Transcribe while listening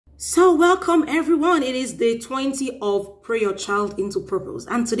So welcome everyone. It is day 20 of Pray Your Child into Purpose.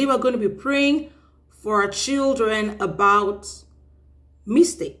 And today we're going to be praying for our children about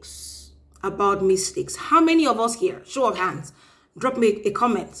mistakes. How many of us here, show of hands, drop me a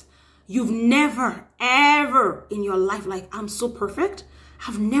comment. You've never, ever in your life, like, I'm so perfect.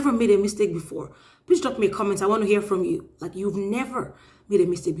 I've never made a mistake before. Please drop me a comment. I want to hear from you. Like, you've never made a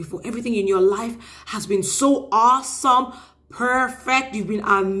mistake before. Everything in your life has been so awesome, perfect. You've been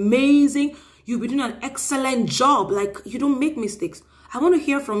amazing. You've been doing an excellent job. Like, you don't make mistakes. I want to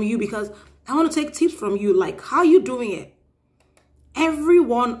hear from you because I want to take tips from you. Like, how are you doing it? Every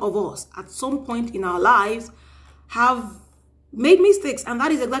one of us at some point in our lives have made mistakes, and that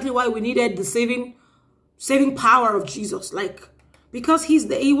is exactly why we needed the saving power of Jesus. Like, because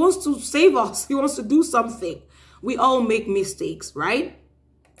he wants to save us. He wants to do something. We all make mistakes, right?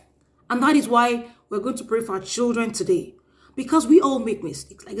 And that is why we're going to pray for our children today. Because we all make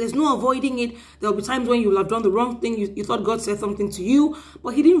mistakes. Like, there's no avoiding it. There'll be times when you'll have done the wrong thing. You thought God said something to you,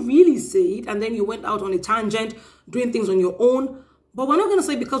 but he didn't really say it. And then you went out on a tangent, doing things on your own. But we're not going to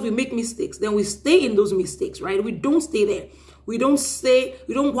say because we make mistakes, then we stay in those mistakes, right? We don't stay there. We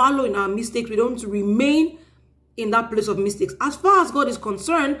don't wallow in our mistakes. We don't remain in that place of mistakes. As far as God is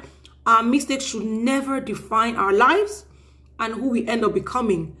concerned, our mistakes should never define our lives and who we end up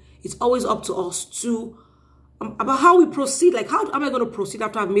becoming. It's always up to us to about how we proceed. Like, how am I going to proceed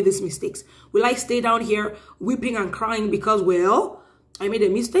after I've made these mistakes? Will I stay down here weeping and crying because, well, I made a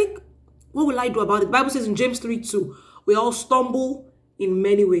mistake? What will I do about it? The Bible says in James 3:2, we all stumble in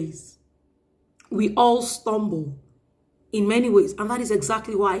many ways. We all stumble in many ways. And that is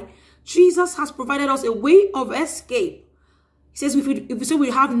exactly why Jesus has provided us a way of escape. He says, if we say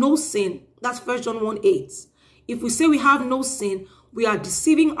we have no sin, that's 1 John 1:8. If we say we have no sin, we are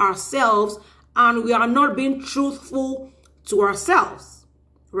deceiving ourselves and we are not being truthful to ourselves,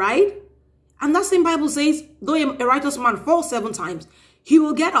 right? And that same Bible says, though a righteous man falls 7 times, he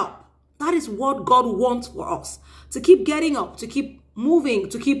will get up. That is what God wants for us. To keep getting up, to keep moving,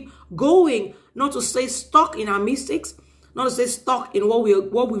 to keep going, not to stay stuck in our mistakes, not to stay stuck in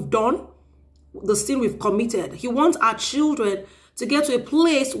what we've done, the sin we've committed. He wants our children to get to a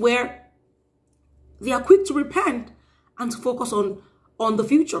place where they are quick to repent and to focus on the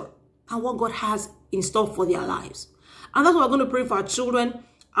future and what God has in store for their lives. And that's why we're going to pray for our children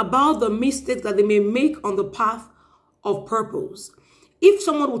about the mistakes that they may make on the path of purpose. If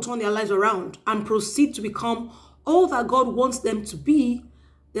someone will turn their lives around and proceed to become all that God wants them to be,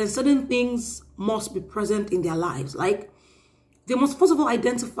 then certain things must be present in their lives. Like, they must first of all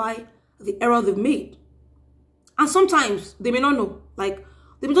identify the error they've made. And sometimes they may not know. Like,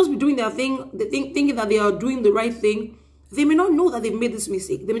 they may just be doing their thing, thinking that they are doing the right thing. They may not know that they've made this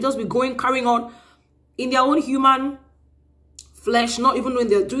mistake. They may just be carrying on in their own human flesh, not even knowing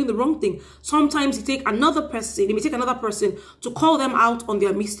they're doing the wrong thing. Sometimes they may take another person to call them out on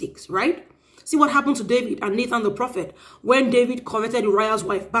their mistakes, right? See what happened to David and Nathan the prophet when David coveted Uriah's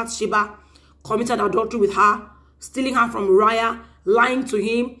wife, Bathsheba, committed adultery with her, stealing her from Uriah, lying to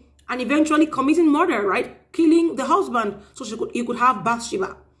him, and eventually committing murder, right? Killing the husband so he could have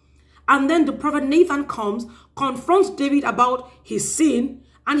Bathsheba. And then the prophet Nathan comes, confronts David about his sin,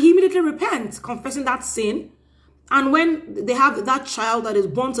 and he immediately repents, confessing that sin. And when they have that child that is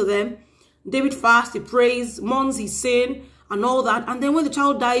born to them, David fasts, he prays, mourns his sin, and all that. And then when the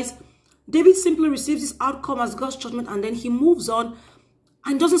child dies, David simply receives his outcome as God's judgment, and then he moves on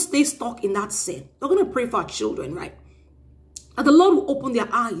and doesn't stay stuck in that sin. We're going to pray for our children, right? That the Lord will open their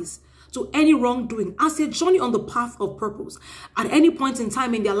eyes to any wrongdoing as they journey on the path of purpose. At any point in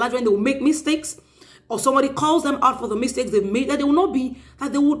time in their life when they will make mistakes, or somebody calls them out for the mistakes they've made, that they will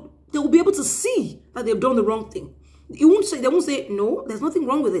be able to see that they've done the wrong thing. They won't say, no, there's nothing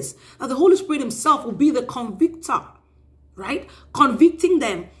wrong with this. That the Holy Spirit himself will be the convictor, right? Convicting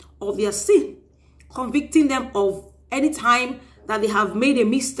them of their sin, convicting them of any time that they have made a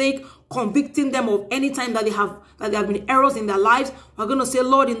mistake, convicting them of any time that there have been errors in their lives. We're going to say,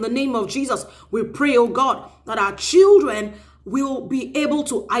 Lord, in the name of Jesus, we pray, oh God, that our children will be able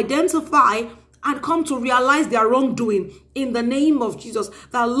to identify and come to realize their wrongdoing in the name of Jesus.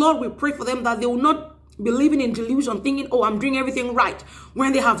 That, Lord, we pray for them that they will not be living in delusion, thinking, oh, I'm doing everything right,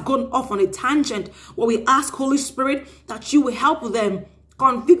 when they have gone off on a tangent. Well, we ask, Holy Spirit, that you will help them,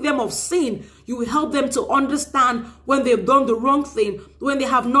 convict them of sin. You will help them to understand when they've done the wrong thing, when they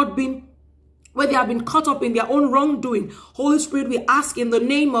have been caught up in their own wrongdoing. Holy Spirit, we ask in the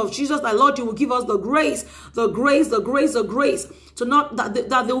name of Jesus that, Lord, you will give us the grace to not that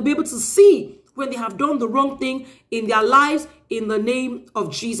they will be able to see when they have done the wrong thing in their lives, in the name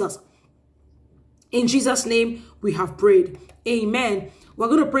of Jesus. In Jesus' name, we have prayed. Amen. We're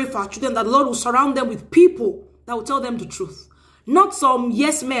going to pray for our children that the Lord will surround them with people that will tell them the truth. Not some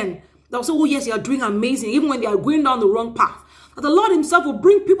yes men that will say, oh yes, you are doing amazing, even when they are going down the wrong path. That the Lord himself will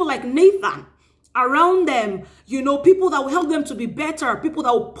bring people like Nathan around them, you know, people that will help them to be better, people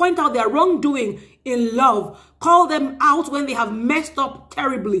that will point out their wrongdoing in love, call them out when they have messed up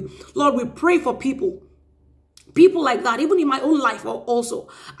terribly. Lord, we pray for people like that, even in my own life also.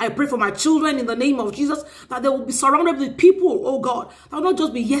 I pray for my children in the name of Jesus, that they will be surrounded with people, oh God, that will not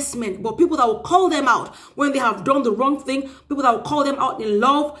just be yes men, but people that will call them out when they have done the wrong thing, people that will call them out in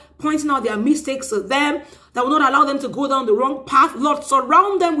love, pointing out their mistakes to them, that will not allow them to go down the wrong path. Lord,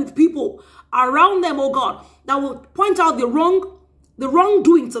 surround them with people around them, oh God, that will point out the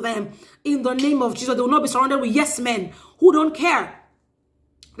wrongdoing to them in the name of Jesus. They will not be surrounded with yes men who don't care.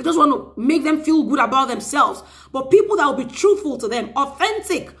 They just want to make them feel good about themselves. But people that will be truthful to them,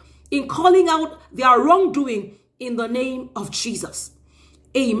 authentic in calling out their wrongdoing in the name of Jesus.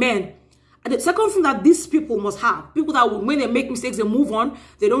 Amen. And the second thing that these people must have, people that when they make mistakes, they move on.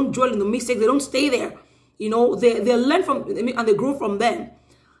 They don't dwell in the mistakes. They don't stay there. You know, they learn from and they grow from them.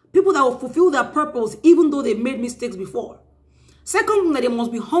 People that will fulfill their purpose even though they made mistakes before. Second thing, that they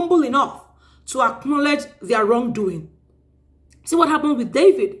must be humble enough to acknowledge their wrongdoing. See what happened with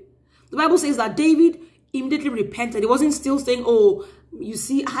David. The Bible says that David immediately repented. He wasn't still saying, oh, you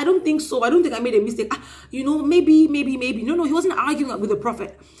see, I don't think so. I don't think I made a mistake. You know, maybe. No, he wasn't arguing with the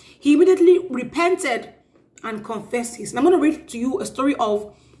prophet. He immediately repented and confessed his sin. I'm going to read to you a story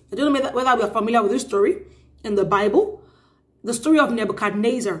of, I don't know whether we are familiar with this story in the Bible. The story of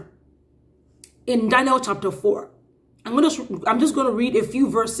Nebuchadnezzar in Daniel chapter 4. I'm just going to read a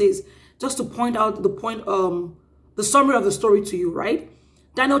few verses just to point out the summary of the story to you, right?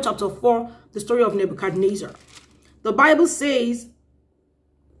 Daniel chapter 4, the story of Nebuchadnezzar. The Bible says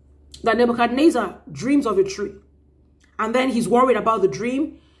that Nebuchadnezzar dreams of a tree. And then he's worried about the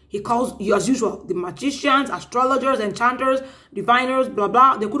dream. He calls, as usual, the magicians, astrologers, enchanters, diviners, blah,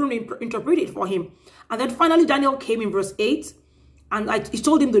 blah. They couldn't interpret it for him. And then finally Daniel came in verse 8. And he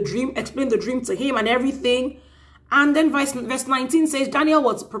told him the dream, explained the dream to him and everything. And then verse 19 says, Daniel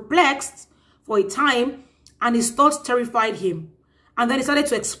was perplexed for a time, and his thoughts terrified him. And then he started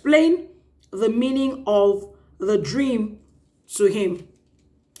to explain the meaning of the dream to him.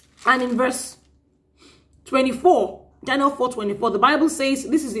 And in verse 24, Daniel 4:24, the Bible says,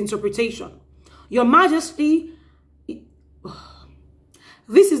 this is the interpretation. Your Majesty,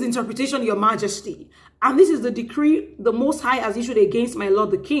 this is the interpretation, Your Majesty. And this is the decree the Most High has issued against my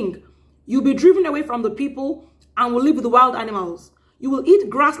Lord the King. You'll be driven away from the people and will live with the wild animals. You will eat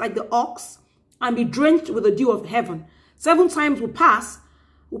grass like the ox and be drenched with the dew of heaven. 7 times will pass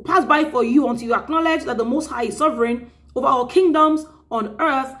by for you until you acknowledge that the Most High is sovereign over all kingdoms on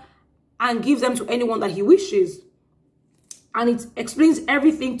earth and gives them to anyone that he wishes. And it explains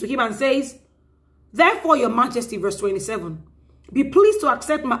everything to him and says, therefore, Your Majesty, verse 27, be pleased to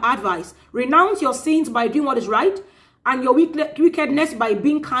accept my advice. Renounce your sins by doing what is right and your wickedness by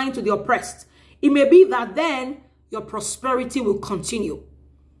being kind to the oppressed. It may be that then your prosperity will continue.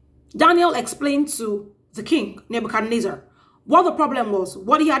 Daniel explained to the king, Nebuchadnezzar, what the problem was,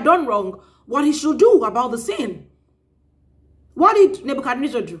 what he had done wrong, what he should do about the sin. What did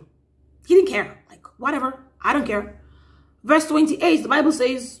Nebuchadnezzar do? He didn't care. Like, whatever, I don't care. Verse 28, the Bible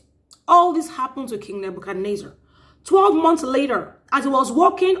says, all this happened to King Nebuchadnezzar. 12 months later, as he was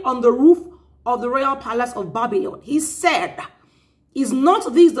walking on the roof of the royal palace of Babylon, he said, is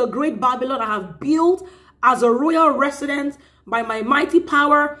not this the great Babylon I have built as a royal residence by my mighty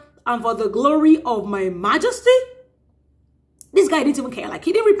power and for the glory of my majesty? This guy didn't even care. Like,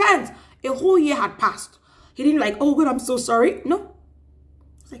 he didn't repent. A whole year had passed. He didn't like, oh God, I'm so sorry. No.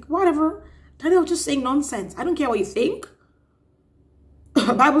 It's like, whatever. Daniel just saying nonsense. I don't care what you think.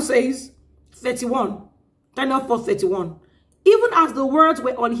 The Bible says, 31. Daniel 4:31. Even as the words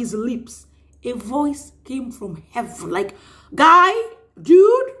were on his lips, a voice came from heaven. Like, guy,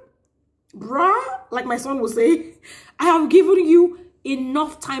 dude, bruh, like my son would say, I have given you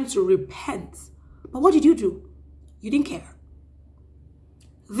enough time to repent. But what did you do? You didn't care.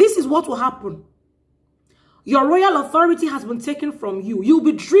 This is what will happen. Your royal authority has been taken from you. You'll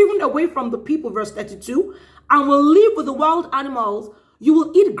be driven away from the people, verse 32, and will live with the wild animals. You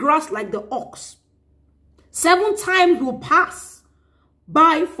will eat grass like the ox. 7 times will pass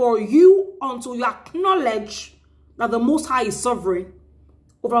by for you until you acknowledge that the Most High is sovereign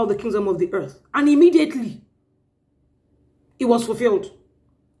over all the kingdom of the earth. And immediately, it was fulfilled.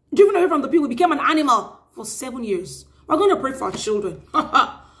 Driven away from the people, became an animal for 7 years. We're going to pray for our children.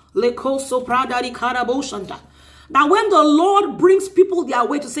 That when the Lord brings people their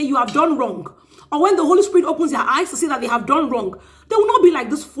way to say you have done wrong, or when the Holy Spirit opens their eyes to see that they have done wrong, they will not be like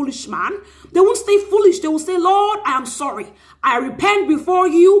this foolish man. They won't stay foolish. They will say, Lord, I am sorry. I repent before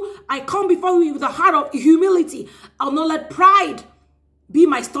you. I come before you with a heart of humility. I'll not let pride be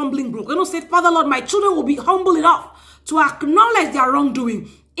my stumbling block. I don't say, Father, Lord, my children will be humble enough to acknowledge their wrongdoing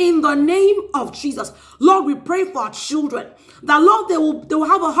in the name of Jesus. Lord, we pray for our children that, Lord, they will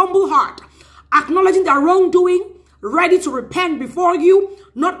have a humble heart, acknowledging their wrongdoing, ready to repent before you,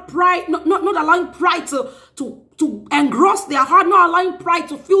 not pride, not allowing pride to engross their heart, not allowing pride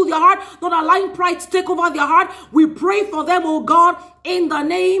to fill their heart, not allowing pride to take over their heart. We pray for them, oh God, in the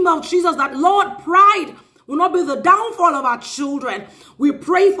name of Jesus, that, Lord, pride will not be the downfall of our children. We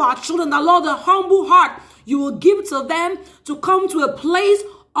pray for our children that, Lord, the humble heart you will give to them to come to a place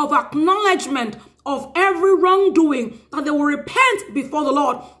of acknowledgement of every wrongdoing, that they will repent before the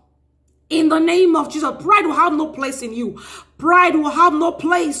Lord. In the name of Jesus, pride will have no place in you. Pride will have no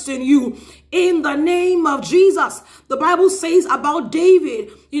place in you. In the name of Jesus. The Bible says about David,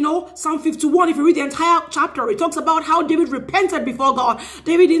 Psalm 51, if you read the entire chapter, it talks about how David repented before God.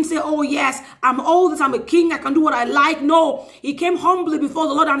 David didn't say, oh yes, I'm old, I'm a king, I can do what I like. No, he came humbly before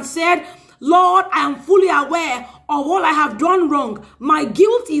the Lord and said, Lord, I am fully aware of all I have done wrong. My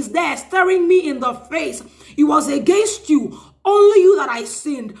guilt is there staring me in the face. It was against you, only you, that I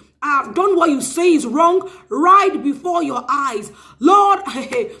sinned. I have done what you say is wrong right before your eyes. Lord,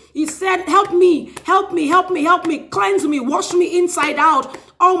 he said, help me, help me, help me, help me, cleanse me, wash me inside out,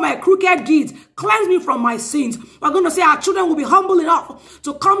 all my crooked deeds, cleanse me from my sins. We're going to say our children will be humble enough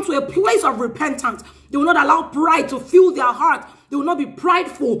to come to a place of repentance. They will not allow pride to fill their heart. They will not be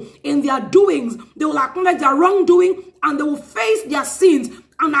prideful in their doings. They will acknowledge their wrongdoing, and they will face their sins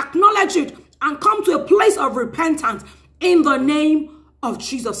and acknowledge it and come to a place of repentance in the name of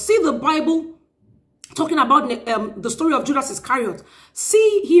Jesus. See the Bible talking about the story of Judas Iscariot.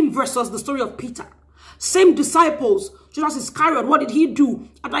 See him versus the story of Peter. Same disciples. Judas Iscariot, what did he do?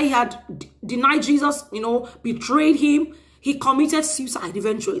 After he had denied Jesus, betrayed him, he committed suicide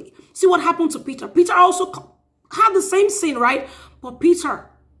eventually. See what happened to Peter. Peter also had the same sin, right? But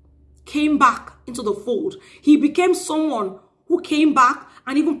Peter came back into the fold. He became someone who came back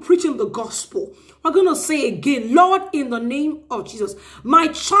and even preaching the gospel. We're going to say again, Lord, in the name of Jesus, my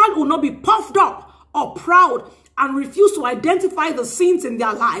child will not be puffed up or proud and refuse to identify the sins in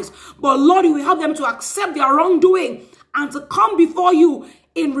their lives. But Lord, you will help them to accept their wrongdoing and to come before you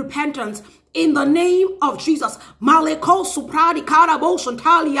in repentance. In the name of Jesus. Maleko supradi karabosha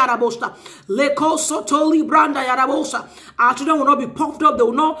tali yarabosta. Leko sotoli branda yarabosa. Our children will not be puffed up. They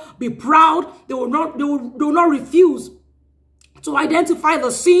will not be proud. They will not refuse to identify the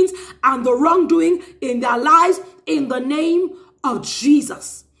sins and the wrongdoing in their lives in the name of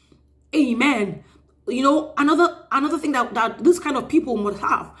Jesus. Amen. Another thing that this kind of people must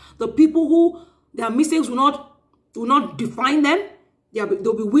have, the people who their mistakes will not define them.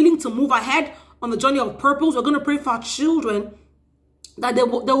 They'll be willing to move ahead on the journey of purpose. We're going to pray for our children that they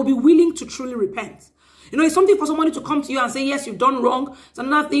will be willing to truly repent. It's something for somebody to come to you and say, yes, you've done wrong. It's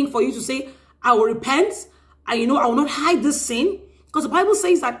another thing for you to say, I will repent. And I will not hide this sin. Because the Bible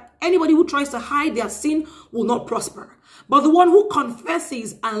says that anybody who tries to hide their sin will not prosper. But the one who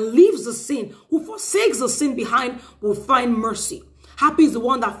confesses and leaves the sin, who forsakes the sin behind, will find mercy. Happy is the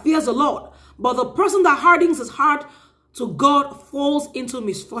one that fears the Lord. But the person that hardens his heart to God falls into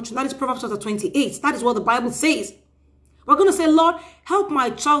misfortune. That is Proverbs chapter 28. That is what the Bible says. We're going to say, Lord, help my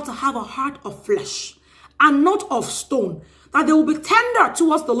child to have a heart of flesh and not of stone, that they will be tender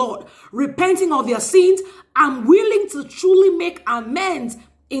towards the Lord, repenting of their sins and willing to truly make amends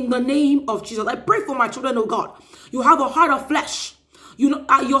in the name of Jesus. I pray for my children, oh God. You have a heart of flesh. Your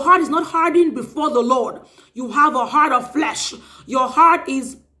heart is not hardened before the Lord. You have a heart of flesh. Your heart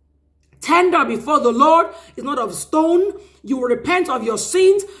is tender before the Lord, is not of stone. You will repent of your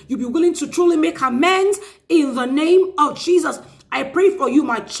sins. You'll be willing to truly make amends in the name of Jesus. I pray for you,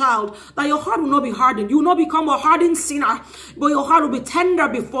 my child, that your heart will not be hardened. You will not become a hardened sinner, but your heart will be tender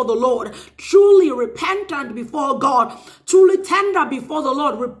before the Lord, truly repentant before God, truly tender before the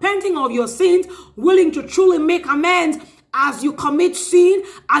Lord, repenting of your sins, willing to truly make amends. As you commit sin,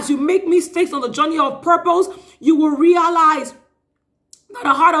 as you make mistakes on the journey of purpose, you will realize that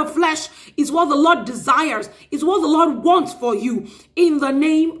a heart of flesh is what the Lord desires, is what the Lord wants for you in the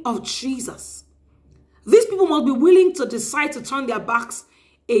name of Jesus. These people must be willing to decide to turn their backs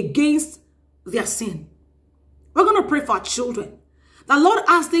against their sin. We're going to pray for our children. The Lord,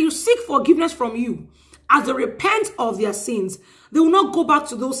 as they seek forgiveness from you, as they repent of their sins, they will not go back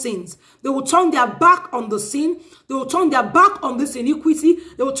to those sins. They will turn their back on the sin. They will turn their back on this iniquity.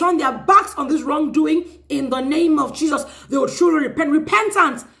 They will turn their backs on this wrongdoing in the name of Jesus. They will truly repent.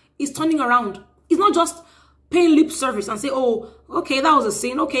 Repentance is turning around. It's not just paying lip service and say, oh, okay, that was a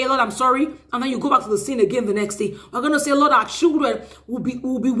sin. Okay, Lord, I'm sorry. And then you go back to the sin again the next day. We're going to say, Lord, our children will be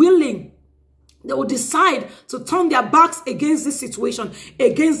willing. They will decide to turn their backs against this situation,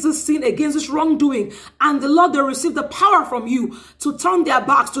 against this sin, against this wrongdoing. And the Lord, they receive the power from you to turn their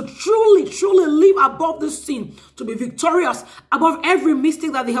backs, to truly, truly live above this sin, to be victorious above every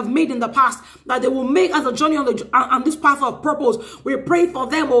mistake that they have made in the past, that they will make as a journey on this path of purpose. We pray for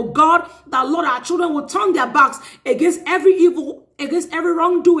them, oh God, that Lord, our children will turn their backs against every evil, against every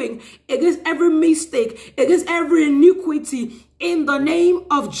wrongdoing, against every mistake, against every iniquity, in the name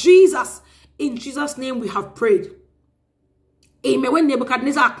of Jesus. In Jesus' name we have prayed. Amen. When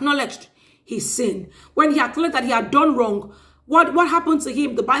Nebuchadnezzar acknowledged his sin, when he acknowledged that he had done wrong, what happened to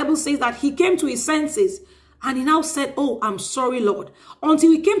him? The Bible says that he came to his senses and he now said, oh, I'm sorry, Lord.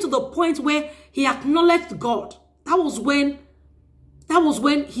 Until he came to the point where he acknowledged God. That was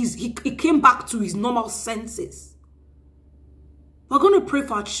when he came back to his normal senses. We're going to pray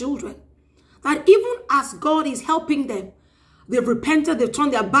for our children that even as God is helping them, they've repented, they've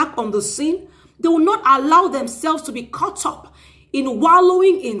turned their back on the sin, they will not allow themselves to be caught up in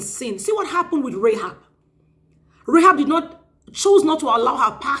wallowing in sin. See what happened with Rahab. Rahab chose not to allow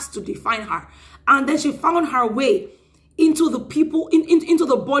her past to define her. And then she found her way into the people, into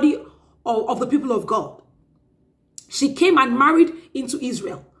the body of the people of God. She came and married into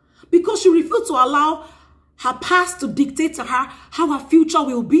Israel because she refused to allow her past to dictate to her how her future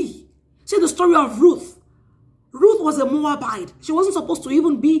will be. See the story of Ruth. Ruth was a Moabite. She wasn't supposed to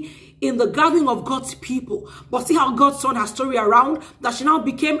even be in the gathering of God's people. But see how God turned her story around, that she now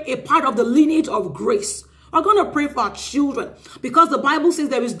became a part of the lineage of grace. We're going to pray for our children because the Bible says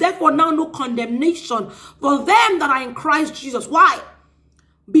there is therefore now no condemnation for them that are in Christ Jesus. Why?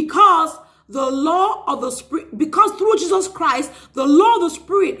 Because the law of the Spirit, because through Jesus Christ, the law of the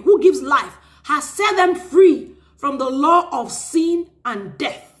Spirit who gives life has set them free from the law of sin and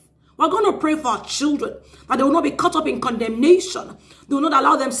death. We're going to pray for our children that they will not be caught up in condemnation. They will not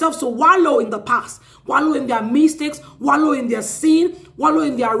allow themselves to wallow in the past, wallow in their mistakes, wallow in their sin, wallow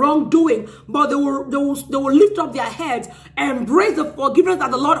in their wrongdoing. But they will lift up their heads, embrace the forgiveness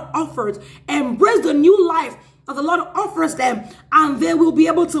that the Lord offers, embrace the new life that the Lord offers them, and they will be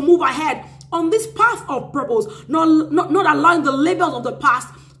able to move ahead on this path of purpose, not allowing the labels of the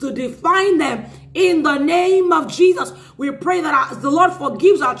past to define them. In the name of Jesus, we pray that as the Lord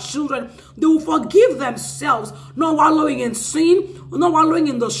forgives our children, they will forgive themselves, not wallowing in sin, not wallowing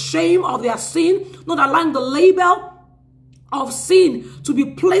in the shame of their sin, not allowing the label of sin to be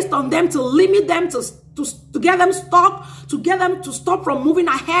placed on them, to limit them, to get them stuck, to get them to stop from moving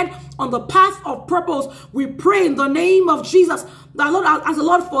ahead on the path of purpose. We pray in the name of Jesus that Lord, as the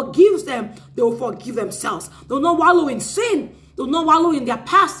Lord forgives them, they will forgive themselves. They will not wallow in sin. They will not wallow in their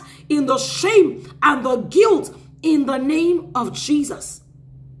past, in the shame and the guilt, in the name of Jesus.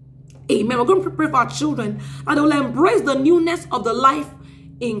 Amen. We're going to pray for our children that they will embrace the newness of the life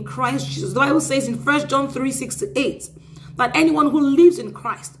in Christ Jesus. The Bible says in 1 John 3:6-8 that anyone who lives in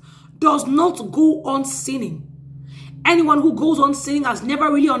Christ does not go on sinning. Anyone who goes on sinning has never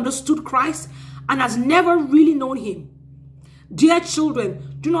really understood Christ and has never really known him. Dear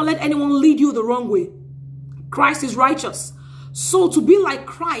children, do not let anyone lead you the wrong way. Christ is righteous. So to be like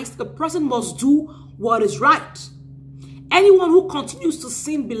Christ, the person must do what is right. Anyone who continues to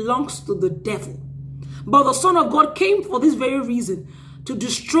sin belongs to the devil. But the Son of God came for this very reason, to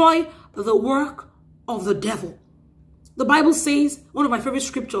destroy the work of the devil. The Bible says, one of my favorite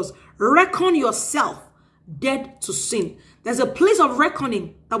scriptures, reckon yourself dead to sin. There's a place of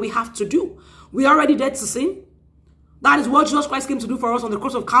reckoning that we have to do. We are already dead to sin. That is what Jesus Christ came to do for us on the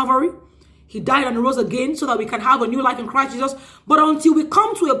cross of Calvary. He died and rose again so that we can have a new life in Christ Jesus. But until we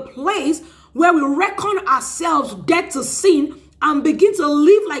come to a place where we reckon ourselves dead to sin and begin to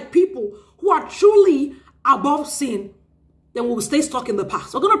live like people who are truly above sin, then we will stay stuck in the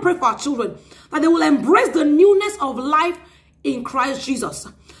past. We're going to pray for our children that they will embrace the newness of life in Christ Jesus.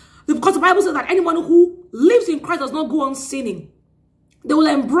 Because the Bible says that anyone who lives in Christ does not go on sinning. They will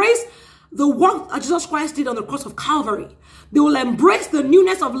embrace the work that Jesus Christ did on the cross of Calvary. They will embrace the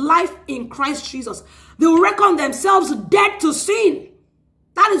newness of life in Christ Jesus. They will reckon themselves dead to sin.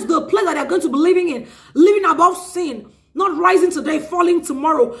 That is the place that they're going to be living in. Living above sin. Not rising today, falling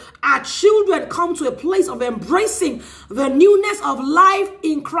tomorrow. Our children come to a place of embracing the newness of life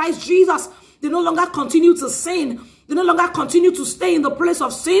in Christ Jesus. They no longer continue to sin. They no longer continue to stay in the place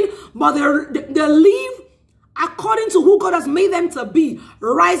of sin. But they live according to who God has made them to be,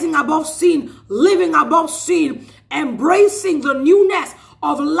 rising above sin, living above sin, embracing the newness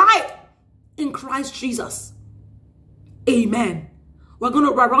of life in Christ Jesus. Amen.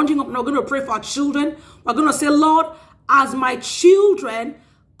 We're rounding up and we're going to pray for our children. We're going to say, Lord, as my children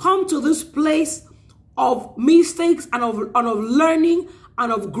come to this place of mistakes and of learning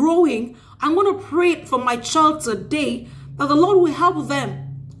and of growing, I'm going to pray for my child today that the Lord will help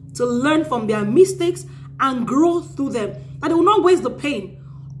them to learn from their mistakes and grow through them. That they will not waste the pain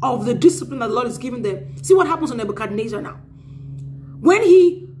of the discipline that the Lord is giving them. See what happens to Nebuchadnezzar now. When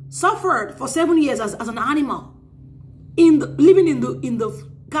he suffered for 7 years as an animal, living in the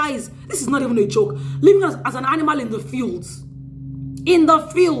guys, this is not even a joke, living as an animal in the fields. In the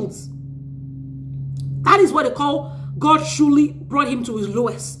fields. That is what they call God truly brought him to his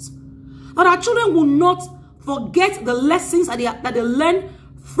lowest. That our children will not forget the lessons that they learn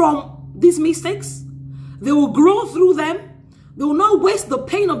from these mistakes. They will grow through them. They will not waste the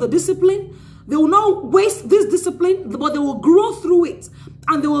pain of the discipline. They will not waste this discipline, but they will grow through it.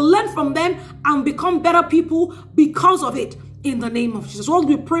 And they will learn from them and become better people because of it. In the name of Jesus. Lord,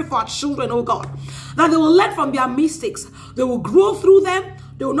 we pray for our children, oh God, that they will learn from their mistakes. They will grow through them.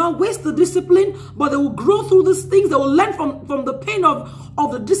 They will not waste the discipline, but they will grow through these things. They will learn from the pain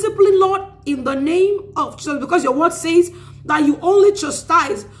of the discipline, Lord, in the name of Jesus. Because your word says that you only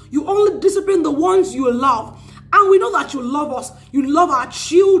chastise, you only discipline the ones you love. And we know that you love us. You love our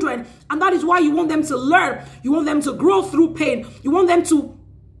children. And that is why you want them to learn. You want them to grow through pain. You want them to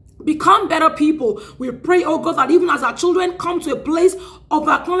become better people. We pray, oh God, that even as our children come to a place of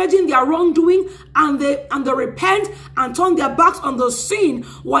acknowledging their wrongdoing and they repent and turn their backs on the sin,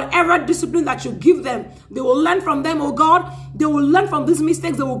 whatever discipline that you give them, they will learn from them, oh God. They will learn from these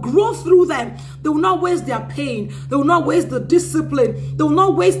mistakes. They will grow through them. They will not waste their pain. They will not waste the discipline. They will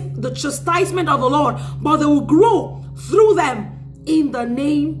not waste the chastisement of the Lord, but they will grow through them in the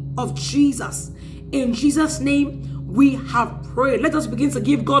name of Jesus. In Jesus' name, we have prayed. Let us begin to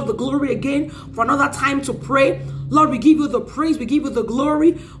give God the glory again for another time to pray. Lord, we give you the praise. We give you the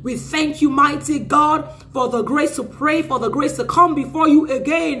glory. We thank you, mighty God, for the grace to pray, for the grace to come before you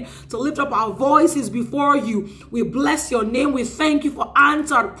again, to lift up our voices before you. We bless your name. We thank you for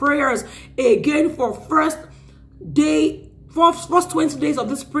answered prayers again for first 20 days of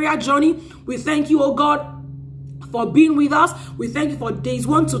this prayer journey. We thank you, oh God, for being with us. We thank you for days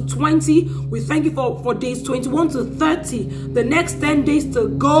 1 to 20. We thank you for days 21 to 30. The next 10 days to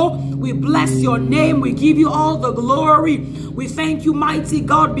go. We bless your name. We give you all the glory. We thank you, mighty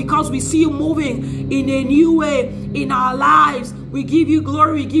God, because we see you moving in a new way in our lives. We give you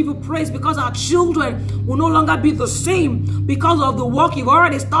glory. We give you praise because our children will no longer be the same because of the work you've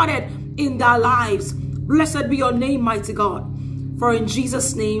already started in their lives. Blessed be your name, mighty God. For in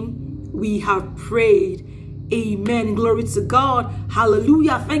Jesus' name we have prayed. Amen. Glory to God.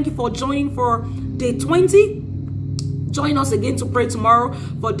 Hallelujah. Thank you for joining for day 20. Join us again to pray tomorrow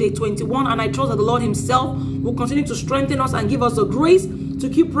for day 21. And I trust that the Lord himself will continue to strengthen us and give us the grace to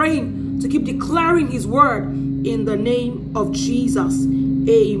keep praying, to keep declaring his word in the name of Jesus.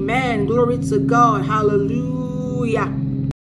 Amen. Glory to God. Hallelujah.